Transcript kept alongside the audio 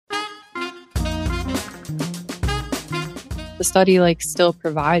the study still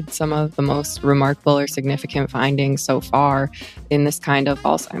provides some of the most remarkable or significant findings so far in this kind of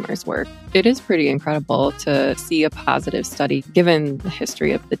Alzheimer's work. It is pretty incredible to see a positive study given the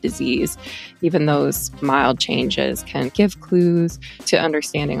history of the disease. Even those mild changes can give clues to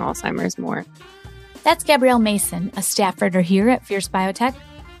understanding Alzheimer's more. That's Gabrielle Mason, a staff writer here at Fierce Biotech.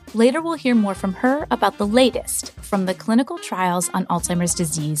 Later, we'll hear more from her about the latest from the Clinical Trials on Alzheimer's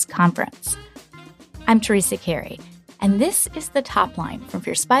Disease conference. I'm Teresa Carey, and this is the Top Line from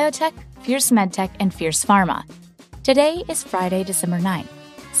Fierce Biotech, Fierce MedTech, and Fierce Pharma. Today is Friday, December 9th.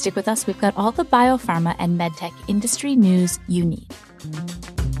 Stick with us, we've got all the biopharma and medtech industry news you need.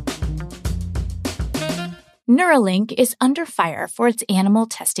 Neuralink is under fire for its animal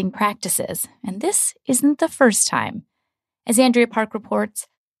testing practices, and this isn't the first time. As Andrea Park reports,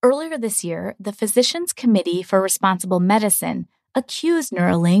 earlier this year, the Physicians Committee for Responsible Medicine accused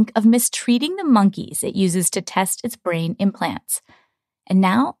Neuralink of mistreating the monkeys it uses to test its brain implants. And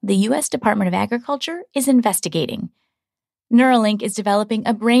now the U.S. Department of Agriculture is investigating. Neuralink is developing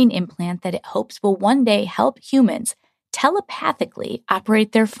a brain implant that it hopes will one day help humans telepathically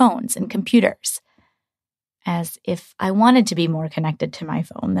operate their phones and computers. As if I wanted to be more connected to my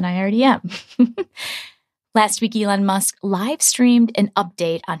phone than I already am. Last week, Elon Musk live-streamed an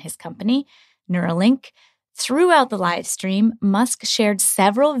update on his company, Neuralink. Throughout the live stream, Musk shared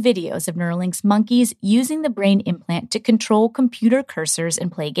several videos of Neuralink's monkeys using the brain implant to control computer cursors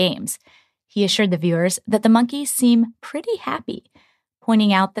and play games. He assured the viewers that the monkeys seem pretty happy,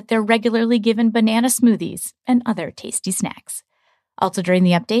 pointing out that they're regularly given banana smoothies and other tasty snacks. Also during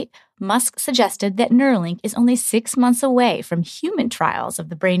the update, Musk suggested that Neuralink is only 6 months away from human trials of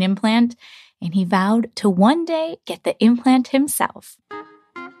the brain implant, and he vowed to one day get the implant himself.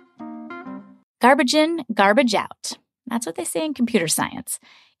 Garbage in, garbage out. That's what they say in computer science.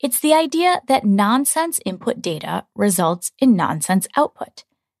 It's the idea that nonsense input data results in nonsense output.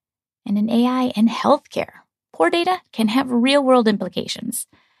 And in AI and healthcare, poor data can have real-world implications.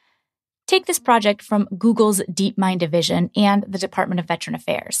 Take this project from Google's DeepMind division and the Department of Veteran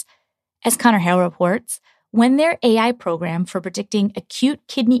Affairs. As Connor Hale reports, when their AI program for predicting acute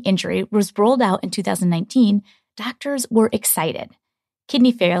kidney injury was rolled out in 2019, doctors were excited.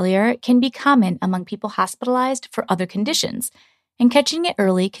 Kidney failure can be common among people hospitalized for other conditions, and catching it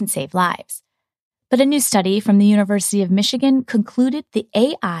early can save lives. But a new study from the University of Michigan concluded the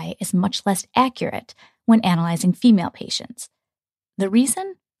AI is much less accurate when analyzing female patients. The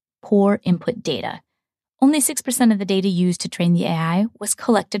reason? Poor input data. Only 6% of the data used to train the AI was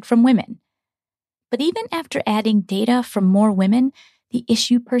collected from women. But even after adding data from more women, the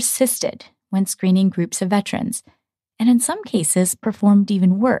issue persisted when screening groups of veterans, and in some cases performed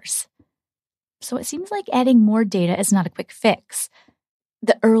even worse. So it seems like adding more data is not a quick fix.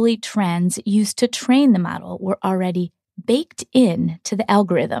 The early trends used to train the model were already baked in to the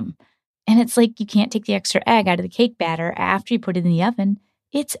algorithm. And it's like you can't take the extra egg out of the cake batter after you put it in the oven.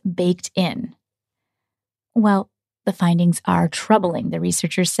 It's baked in. Well, the findings are troubling, the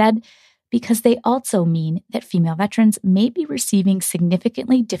researchers said, because they also mean that female veterans may be receiving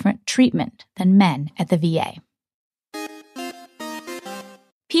significantly different treatment than men at the VA.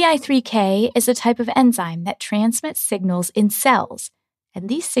 PI3K is a type of enzyme that transmits signals in cells, and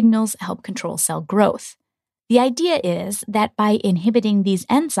these signals help control cell growth. The idea is that by inhibiting these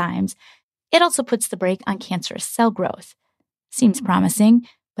enzymes, it also puts the brake on cancerous cell growth. Seems promising,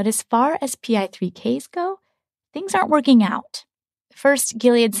 but as far as PI3Ks go, things aren't working out. First,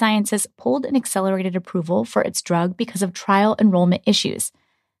 Gilead Sciences pulled an accelerated approval for its drug because of trial enrollment issues.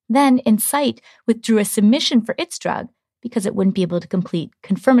 Then, Incyte withdrew a submission for its drug because it wouldn't be able to complete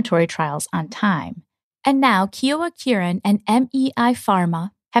confirmatory trials on time. And now, Kyowa Kirin and MEI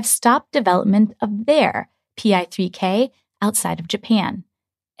Pharma have stopped development of their PI3K outside of Japan.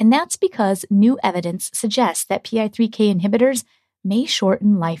 And that's because new evidence suggests that PI3K inhibitors may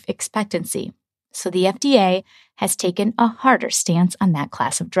shorten life expectancy. So the FDA has taken a harder stance on that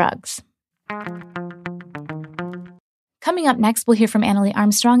class of drugs. Coming up next, we'll hear from Annalie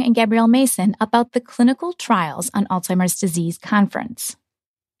Armstrong and Gabrielle Mason about the Clinical Trials on Alzheimer's Disease conference.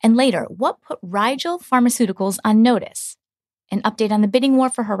 And later, what put Rigel Pharmaceuticals on notice? An update on the bidding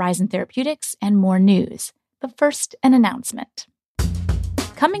war for Horizon Therapeutics and more news. But first, an announcement.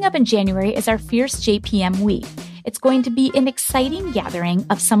 Coming up in January is our Fierce JPM Week. It's going to be an exciting gathering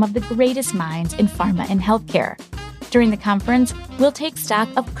of some of the greatest minds in pharma and healthcare. During the conference, we'll take stock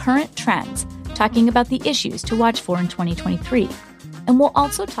of current trends, talking about the issues to watch for in 2023. And we'll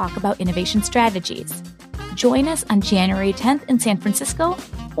also talk about innovation strategies. Join us on January 10th in San Francisco,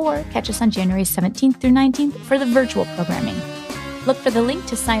 or catch us on January 17th through 19th for the virtual programming. Look for the link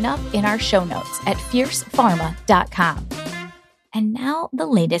to sign up in our show notes at fiercepharma.com. And now the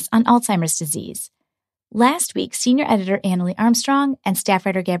latest on Alzheimer's disease. Last week, senior editor Annalie Armstrong and staff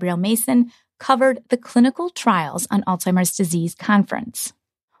writer Gabrielle Mason covered the Clinical Trials on Alzheimer's Disease Conference,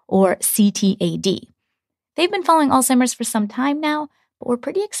 or CTAD. They've been following Alzheimer's for some time now, but we're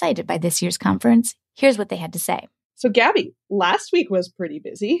pretty excited by this year's conference. Here's what they had to say. So, Gabby, last week was pretty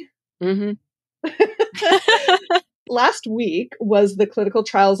busy. Mm-hmm. Last week was the Clinical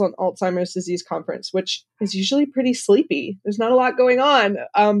Trials on Alzheimer's Disease Conference, which is usually pretty sleepy. There's not a lot going on,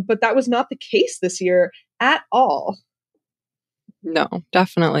 but that was not the case this year at all. No,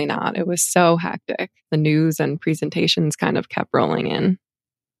 definitely not. It was so hectic. The news and presentations kind of kept rolling in.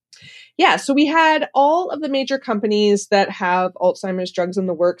 Yeah, so we had all of the major companies that have Alzheimer's drugs in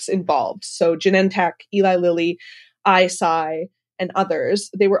the works involved. So Genentech, Eli Lilly, Eisai, and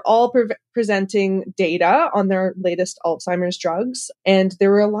others. They were all presenting data on their latest Alzheimer's drugs, and there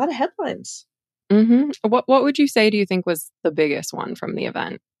were a lot of headlines. Mm-hmm. What would you say do you think was the biggest one from the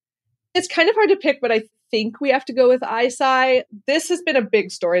event? It's kind of hard to pick, but I think we have to go with Eisai. This has been a big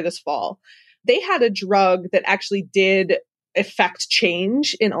story this fall. They had a drug that actually did affect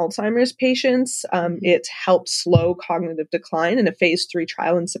change in Alzheimer's patients. It helped slow cognitive decline in a phase 3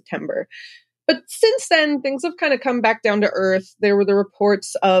 trial in September. But since then, things have kind of come back down to earth. There were the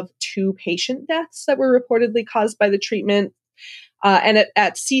reports of 2 patient deaths that were reportedly caused by the treatment. And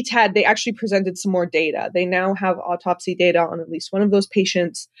at CTAD, they actually presented some more data. They now have autopsy data on at least one of those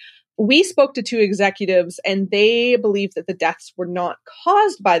patients. We spoke to 2 executives, and they believe that the deaths were not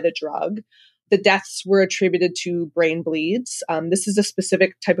caused by the drug. The deaths were attributed to brain bleeds. This is a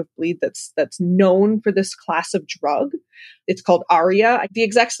specific type of bleed that's known for this class of drug. It's called ARIA. The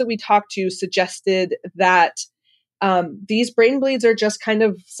execs that we talked to suggested that these brain bleeds are just kind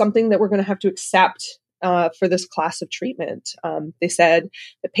of something that we're going to have to accept for this class of treatment. They said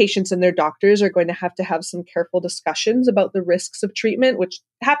that patients and their doctors are going to have some careful discussions about the risks of treatment, which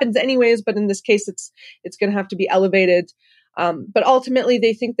happens anyways, but in this case, it's going to have to be elevated. But ultimately,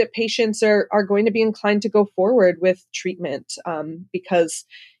 they think that patients are going to be inclined to go forward with treatment because,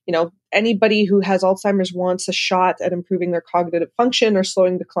 anybody who has Alzheimer's wants a shot at improving their cognitive function or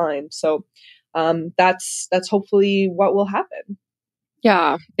slowing decline. So that's hopefully what will happen.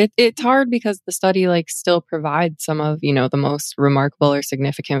 Yeah, it's hard because the study still provides some of, the most remarkable or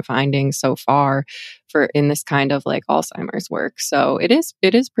significant findings so far in this kind of Alzheimer's work. So it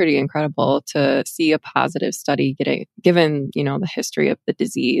is pretty incredible to see a positive study given, the history of the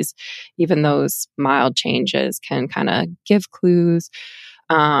disease. Even those mild changes can kind of give clues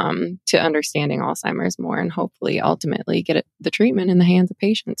to understanding Alzheimer's more and hopefully ultimately get the treatment in the hands of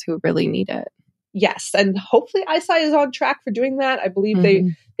patients who really need it. Yes, and hopefully Eisai is on track for doing that. I believe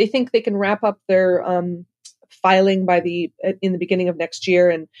they think they can wrap up their filing in the beginning of next year,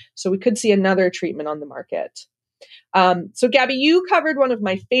 and so we could see another treatment on the market. So Gabby, you covered one of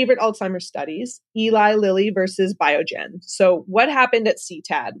my favorite Alzheimer's studies, Eli Lilly versus Biogen. So what happened at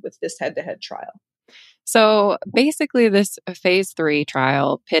CTAD with this head-to-head trial? So basically, this phase 3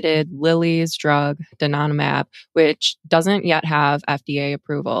 trial pitted Lilly's drug donanemab, which doesn't yet have FDA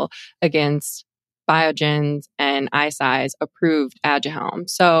approval, against Biogen's and Eisai's approved Aduhelm.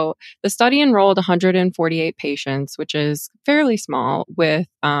 So the study enrolled 148 patients, which is fairly small, with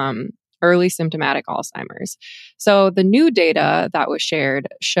early symptomatic Alzheimer's. So the new data that was shared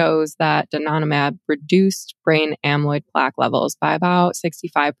shows that donanemab reduced brain amyloid plaque levels by about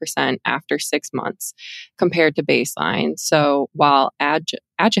 65% after 6 months compared to baseline. So while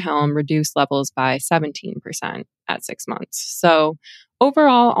Aduhelm reduced levels by 17% at 6 months. So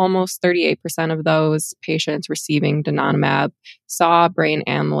overall, almost 38% of those patients receiving donanemab saw brain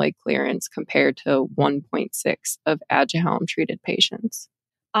amyloid clearance compared to 1.6 of Aduhelm treated patients.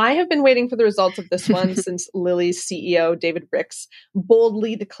 I have been waiting for the results of this one since Lilly's CEO, David Ricks,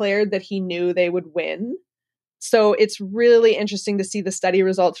 boldly declared that he knew they would win. So it's really interesting to see the study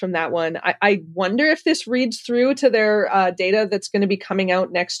results from that one. I wonder if this reads through to their data that's going to be coming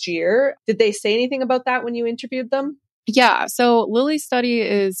out next year. Did they say anything about that when you interviewed them? Yeah, so Lilly's study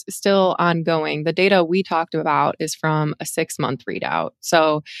is still ongoing. The data we talked about is from a 6-month readout.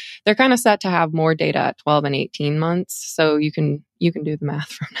 So they're kind of set to have more data at 12 and 18 months. So you can do the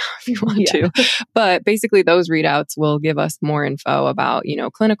math from now if you want to. But basically those readouts will give us more info about,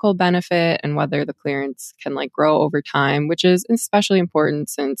 clinical benefit and whether the clearance can grow over time, which is especially important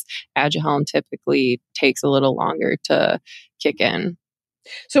since Aduhelm typically takes a little longer to kick in.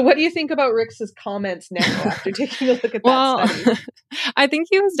 So what do you think about Rick's comments now after taking a look at that study? I think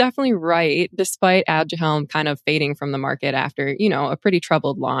he was definitely right, despite Aduhelm kind of fading from the market after, a pretty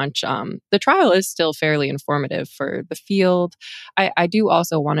troubled launch. The trial is still fairly informative for the field. I do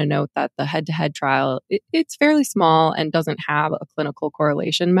also want to note that the head-to-head trial, it's fairly small and doesn't have a clinical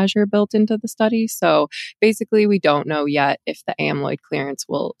correlation measure built into the study. So basically, we don't know yet if the amyloid clearance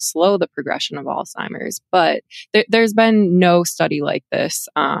will slow the progression of Alzheimer's, but there's been no study like this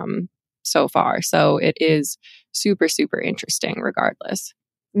so far. So it is super, super interesting regardless.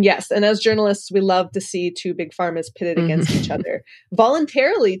 Yes. And as journalists, we love to see two big pharmas pitted against each other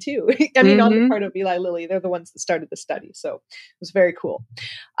voluntarily too. I mean, on the part of Eli Lilly, they're the ones that started the study. So it was very cool.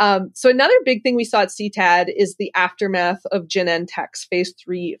 So another big thing we saw at CTAD is the aftermath of Genentech's phase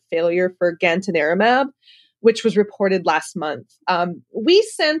 3 failure for gantenerumab, which was reported last month. We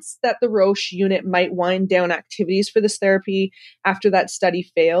sensed that the Roche unit might wind down activities for this therapy after that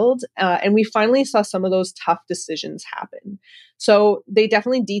study failed. And we finally saw some of those tough decisions happen. So they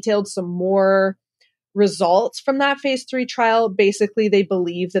definitely detailed some more results from that phase 3 trial. Basically, they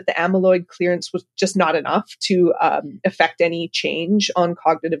believe that the amyloid clearance was just not enough to affect any change on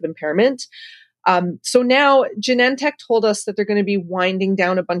cognitive impairment. So now Genentech told us that they're going to be winding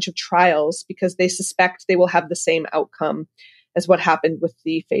down a bunch of trials because they suspect they will have the same outcome as what happened with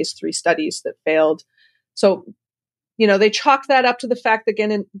the phase 3 studies that failed. So, they chalk that up to the fact that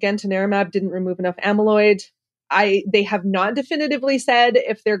gantenerumab didn't remove enough amyloid. They have not definitively said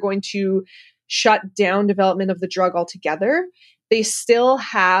if they're going to shut down development of the drug altogether. They still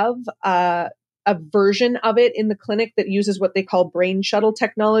have a version of it in the clinic that uses what they call brain shuttle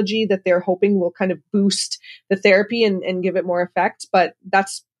technology that they're hoping will kind of boost the therapy and give it more effect. But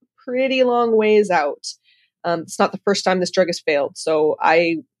that's pretty long ways out. It's not the first time this drug has failed. So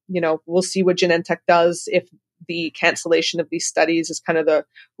we'll see what Genentech does if the cancellation of these studies is kind of the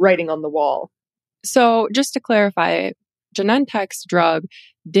writing on the wall. So just to clarify, Genentech's drug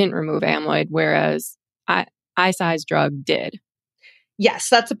didn't remove amyloid, whereas Eisai's drug did. Yes,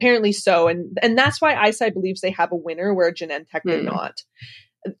 that's apparently so. And that's why Eisai believes they have a winner where Genentech did not.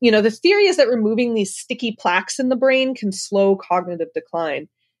 The theory is that removing these sticky plaques in the brain can slow cognitive decline.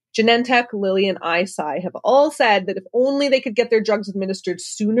 Genentech, Lilly, and Eisai have all said that if only they could get their drugs administered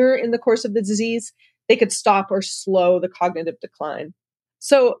sooner in the course of the disease, they could stop or slow the cognitive decline.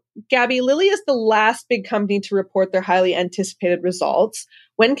 So, Gabby, Lilly is the last big company to report their highly anticipated results.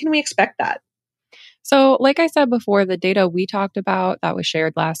 When can we expect that? So, like I said before, the data we talked about that was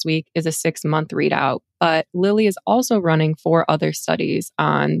shared last week is a 6-month readout, but Lilly is also running 4 other studies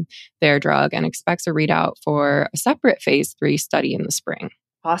on their drug and expects a readout for a separate phase 3 study in the spring.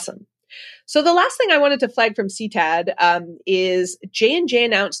 Awesome. So the last thing I wanted to flag from CTAD is J&J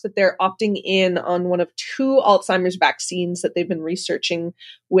announced that they're opting in on one of 2 Alzheimer's vaccines that they've been researching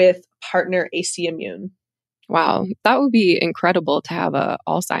with partner AC Immune. Wow, that would be incredible to have an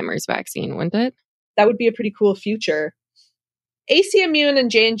Alzheimer's vaccine, wouldn't it? That would be a pretty cool future. AC Immune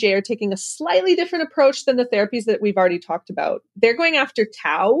and J&J are taking a slightly different approach than the therapies that we've already talked about. They're going after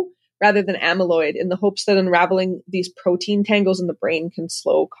tau rather than amyloid in the hopes that unraveling these protein tangles in the brain can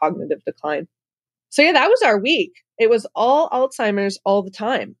slow cognitive decline. So yeah, that was our week. It was all Alzheimer's all the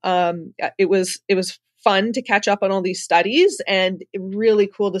time. It was fun to catch up on all these studies and really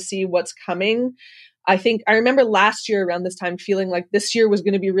cool to see what's coming. I remember last year around this time feeling like this year was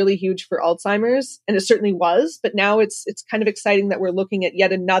going to be really huge for Alzheimer's, and it certainly was. But now it's kind of exciting that we're looking at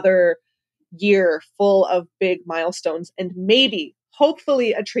yet another year full of big milestones and maybe,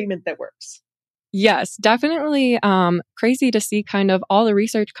 hopefully, a treatment that works. Yes, definitely crazy to see kind of all the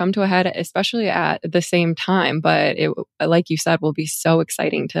research come to a head, especially at the same time. But it, like you said, will be so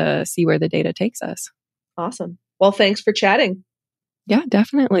exciting to see where the data takes us. Awesome. Well, thanks for chatting. Yeah,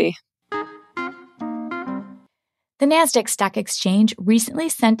 definitely. The Nasdaq Stock Exchange recently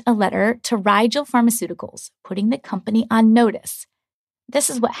sent a letter to Rigel Pharmaceuticals, putting the company on notice. This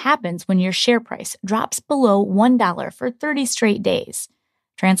is what happens when your share price drops below $1 for 30 straight days.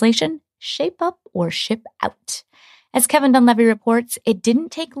 Translation: shape up or ship out. As Kevin Dunleavy reports, it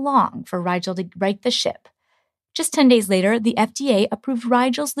didn't take long for Rigel to right the ship. Just 10 days later, the FDA approved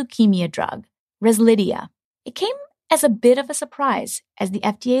Rigel's leukemia drug, Rezlidhia. It came as a bit of a surprise, as the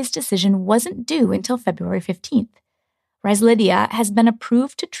FDA's decision wasn't due until February 15th. Rezlidhia has been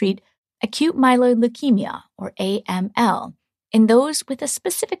approved to treat acute myeloid leukemia, or AML, in those with a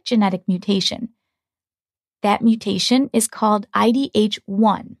specific genetic mutation. That mutation is called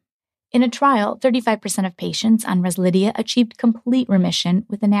IDH1. In a trial, 35% of patients on Rezlidhia achieved complete remission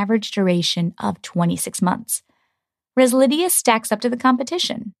with an average duration of 26 months. Rezlidhia stacks up to the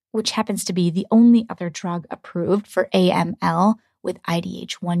competition, which happens to be the only other drug approved for AML with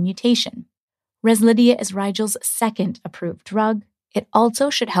IDH1 mutation. Rezlidhia is Rigel's second approved drug. It also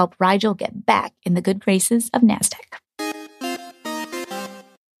should help Rigel get back in the good graces of NASDAQ.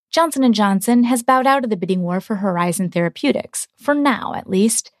 Johnson & Johnson has bowed out of the bidding war for Horizon Therapeutics, for now at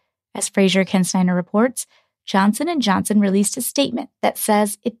least. As Fraser Kensteiner reports, Johnson & Johnson released a statement that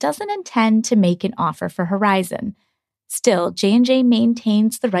says it doesn't intend to make an offer for Horizon. Still, J&J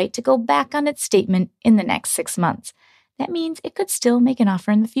maintains the right to go back on its statement in the next 6 months. That means it could still make an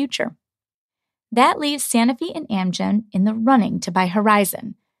offer in the future. That leaves Sanofi and Amgen in the running to buy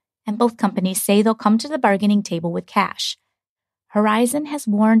Horizon, and both companies say they'll come to the bargaining table with cash. Horizon has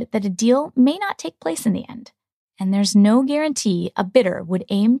warned that a deal may not take place in the end, and there's no guarantee a bidder would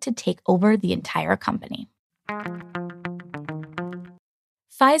aim to take over the entire company.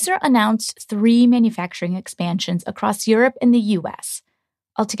 Pfizer announced 3 manufacturing expansions across Europe and the U.S.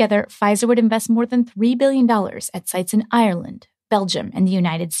 Altogether, Pfizer would invest more than $3 billion at sites in Ireland, Belgium, and the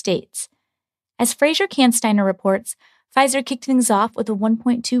United States. As Fraser Kensteiner reports, Pfizer kicked things off with a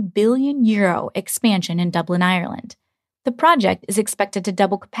 €1.2 billion expansion in Dublin, Ireland. The project is expected to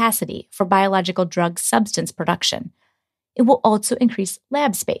double capacity for biological drug substance production. It will also increase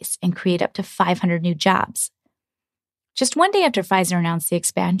lab space and create up to 500 new jobs. Just one day after Pfizer announced the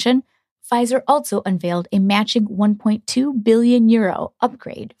expansion, Pfizer also unveiled a matching €1.2 billion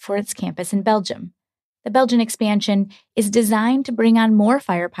upgrade for its campus in Belgium. The Belgian expansion is designed to bring on more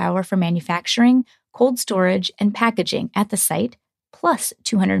firepower for manufacturing, cold storage, and packaging at the site, plus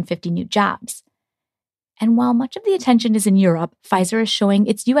 250 new jobs. And while much of the attention is in Europe, Pfizer is showing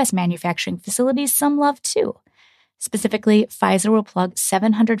its U.S. manufacturing facilities some love too. Specifically, Pfizer will plug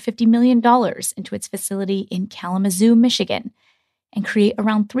 $750 million into its facility in Kalamazoo, Michigan, and create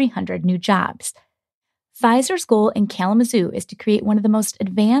around 300 new jobs. Pfizer's goal in Kalamazoo is to create one of the most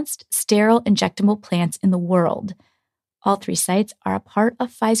advanced, sterile injectable plants in the world. All 3 sites are a part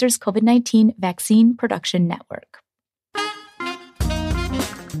of Pfizer's COVID-19 vaccine production network.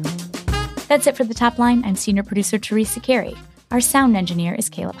 That's it for The Top Line. I'm senior producer Teresa Carey. Our sound engineer is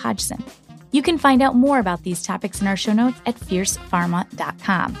Caleb Hodgson. You can find out more about these topics in our show notes at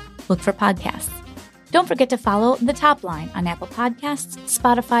fiercepharma.com. Look for podcasts. Don't forget to follow The Top Line on Apple Podcasts,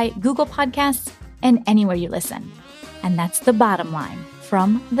 Spotify, Google Podcasts, and anywhere you listen. And that's the bottom line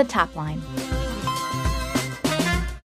from The Top Line.